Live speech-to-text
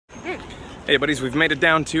Hey buddies, we've made it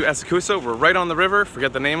down to Asakusa. We're right on the river,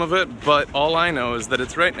 forget the name of it, but all I know is that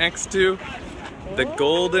it's right next to the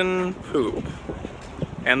golden poop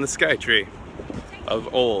and the sky tree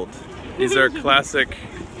of old. These are classic,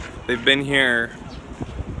 they've been here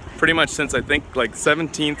pretty much since I think like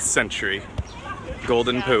 17th century.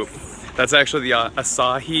 Golden poop. That's actually the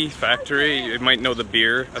Asahi factory. You might know the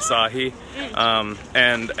beer, Asahi.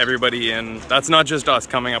 And everybody that's not just us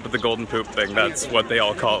coming up with the golden poop thing, that's what they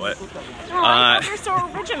all call it. They're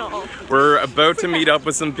so original. We're about to meet up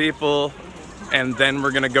with some people, and then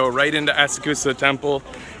we're gonna go right into Asakusa Temple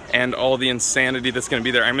and all the insanity that's gonna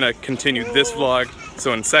be there. I'm gonna continue this vlog,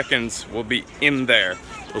 so in seconds, we'll be in there.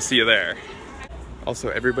 We'll see you there. Also,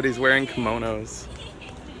 everybody's wearing kimonos.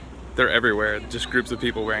 They're everywhere, just groups of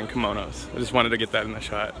people wearing kimonos. I just wanted to get that in the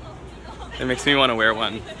shot. It makes me want to wear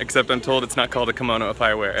one, except I'm told it's not called a kimono if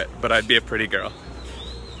I wear it, but I'd be a pretty girl.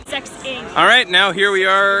 All right, now here we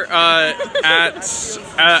are at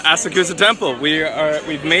Asakusa Temple.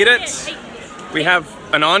 We've made it. We have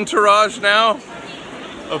an entourage now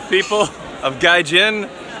of people, of gaijin,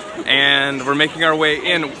 and we're making our way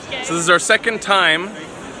in. So this is our second time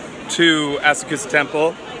to Asakusa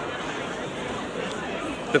Temple.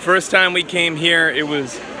 The first time we came here, it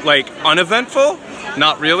was like uneventful,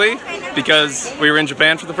 not really, because we were in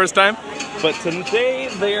Japan for the first time. But today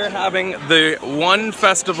they're having the one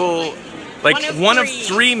festival, like one of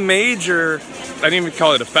three major, I didn't even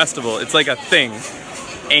call it a festival, it's like a thing.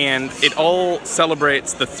 And it all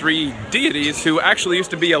celebrates the three deities who actually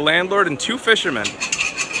used to be a landlord and two fishermen.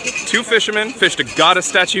 Two fishermen fished a goddess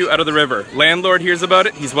statue out of the river. Landlord hears about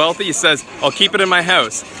it, he's wealthy, he says, I'll keep it in my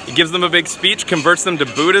house. He gives them a big speech, converts them to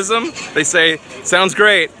Buddhism. They say, sounds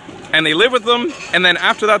great. And they live with them, and then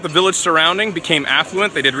after that the village surrounding became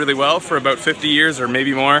affluent. They did really well for about 50 years or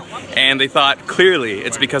maybe more, and they thought clearly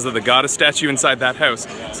it's because of the goddess statue inside that house.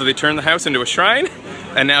 So they turned the house into a shrine,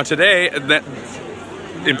 and now today,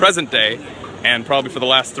 in present day, and probably for the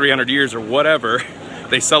last 300 years or whatever,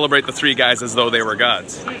 they celebrate the three guys as though they were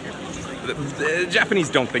gods. The Japanese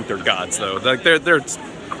don't think they're gods though. Like they're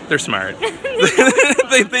smart.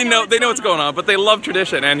 they know what's going on, but they love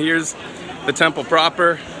tradition. And here's the temple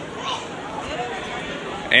proper.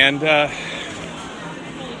 And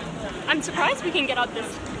I'm surprised we can get up this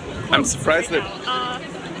close. I'm surprised that I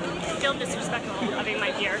feel disrespectful having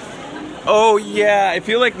my beer. Oh yeah, I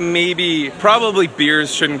feel like probably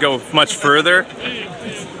beers shouldn't go much further.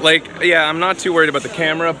 Like, yeah, I'm not too worried about the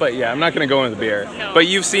camera, but yeah, I'm not gonna go into the beer. No. But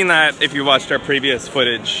you've seen that if you watched our previous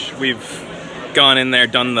footage. We've gone in there,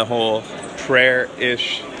 done the whole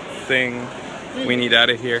prayer-ish thing. We need out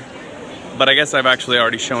of here. But I guess I've actually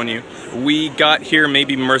already shown you. We got here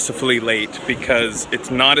maybe mercifully late because it's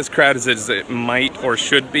not as crowded as it might or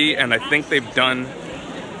should be, and I think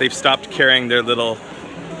they've stopped carrying their little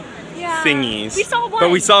thingies. We saw one. But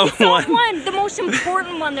we saw one. The most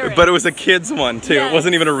important one there is. But it was a kid's one too. Yes. It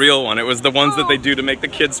wasn't even a real one. It was the ones that they do to make the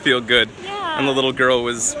kids feel good. Yeah. And the little girl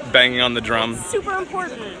was banging on the drum. That's super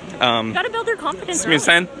important. Gotta build their confidence.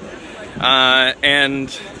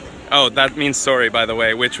 And oh, that means sorry, by the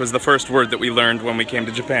way, which was the first word that we learned when we came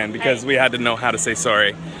to Japan, because we had to know how to say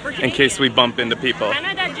sorry in case we bump into people.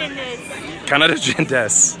 Kanada-jin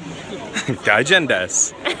desu. Gaijin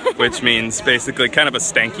desu. Which means basically kind of a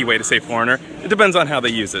stanky way to say foreigner. It depends on how they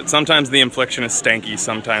use it. Sometimes the inflection is stanky,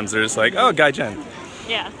 sometimes they're just like, oh, gaijin.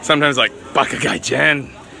 Yeah. Sometimes like, baka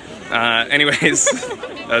gaijin. Anyways,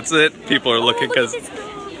 that's it. People are looking because,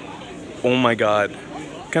 oh my god.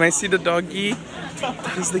 Can I see the doggy?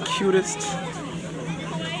 That is the cutest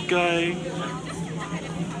guy.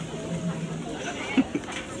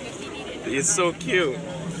 He's so cute.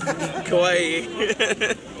 Kawaii.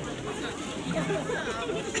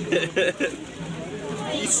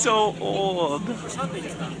 He's so old.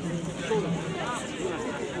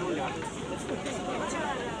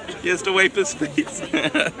 He has to wipe his face.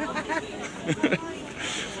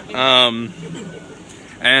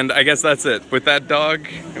 And I guess that's it. With that dog,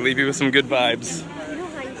 I leave you with some good vibes.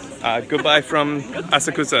 Goodbye from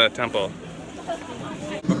Asakusa Temple.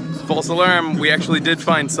 False alarm, we actually did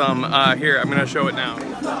find some. Here, I'm gonna show it now.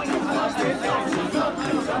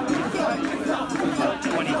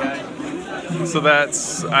 So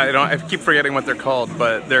that's, I keep forgetting what they're called,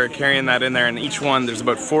 but they're carrying that in there, and each one, there's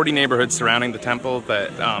about 40 neighborhoods surrounding the temple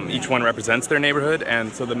that each one represents their neighborhood,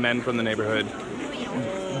 and so the men from the neighborhood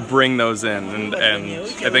bring those in, and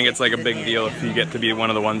I think it's like a big deal if you get to be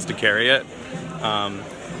one of the ones to carry it,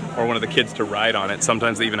 or one of the kids to ride on it.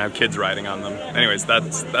 Sometimes they even have kids riding on them. Anyways,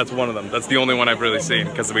 that's one of them. That's the only one I've really seen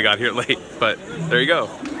because we got here late, but there you go.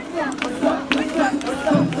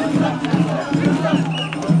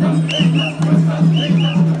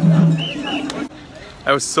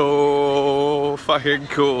 That was so fucking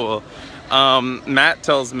cool. Matt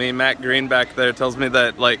Green back there tells me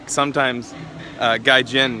that like sometimes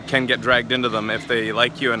gaijin can get dragged into them if they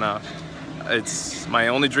like you enough. It's my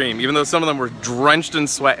only dream, even though some of them were drenched in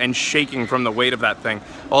sweat and shaking from the weight of that thing.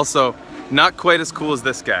 Also, not quite as cool as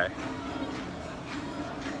this guy,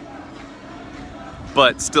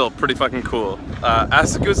 but still pretty fucking cool.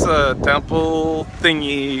 Asakusa temple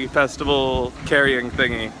thingy, festival carrying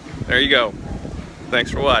thingy. There you go. Thanks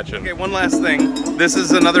for watching. Okay, one last thing. This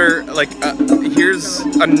is another, like, here's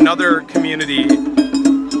another community.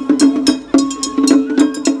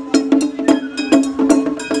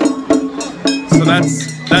 So that's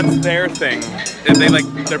their thing.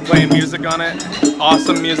 They're playing music on it.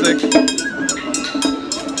 Awesome music.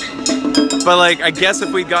 But like, I guess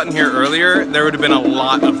if we'd gotten here earlier, there would have been a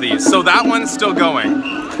lot of these. So that one's still going.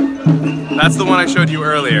 That's the one I showed you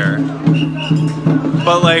earlier.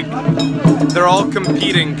 But like, they're all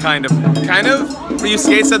competing, kind of.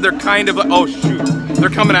 Yusuke said they're kind of, oh shoot, they're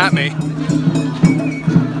coming at me.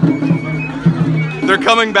 They're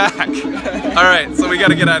coming back. All right, so we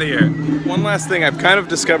gotta get out of here. One last thing, I've kind of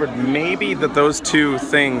discovered maybe that those two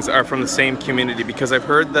things are from the same community, because I've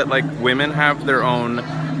heard that like women have their own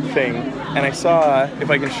thing. And I saw, if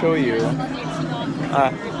I can show you,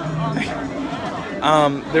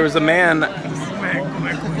 there was a man.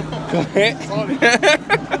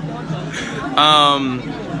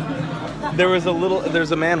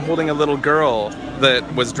 There's a man holding a little girl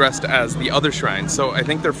that was dressed as the other shrine. So I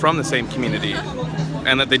think they're from the same community,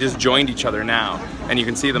 and that they just joined each other now. And you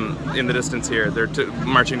can see them in the distance here. They're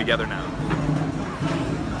marching together now.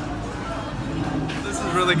 This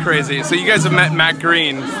is really crazy. So you guys have met Matt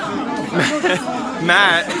Green.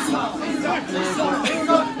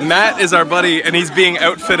 Matt is our buddy, and he's being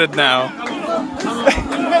outfitted now.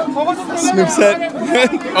 Snoop set.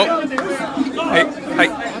 Oh, hey.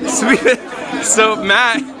 Sweet. So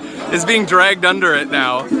Matt is being dragged under it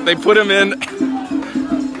now. They put him in.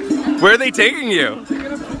 Where are they taking you?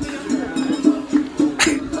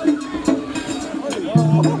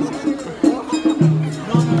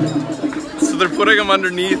 So they're putting him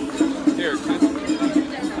underneath. Here,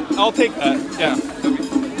 I'll take that. Yeah.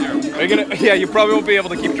 Yeah, you probably won't be able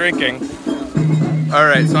to keep drinking. All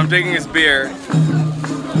right, so I'm taking his beer.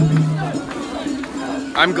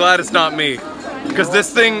 I'm glad it's not me, because this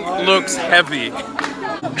thing looks heavy.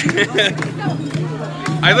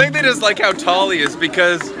 I think they just like how tall he is,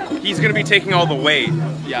 because he's gonna be taking all the weight.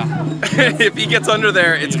 Yeah. If he gets under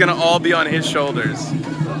there, it's gonna all be on his shoulders.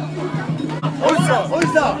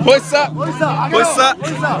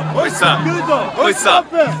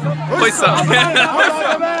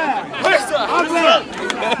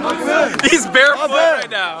 He's barefoot right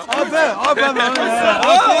now.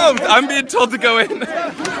 Oh, I'm being told to go in.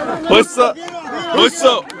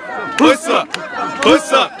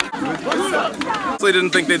 I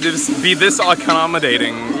didn't think they'd just be this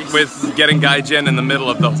accommodating with getting gaijin in the middle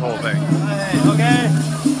of the whole thing. Okay.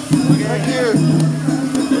 Thank you.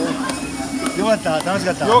 よかった楽し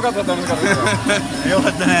かった。よかった楽しかった。よか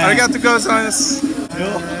ったね。ありがとうございます。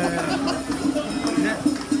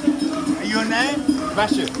Your name?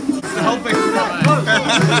 Bashu. Helping.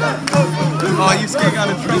 Oh, you got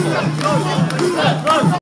in trouble.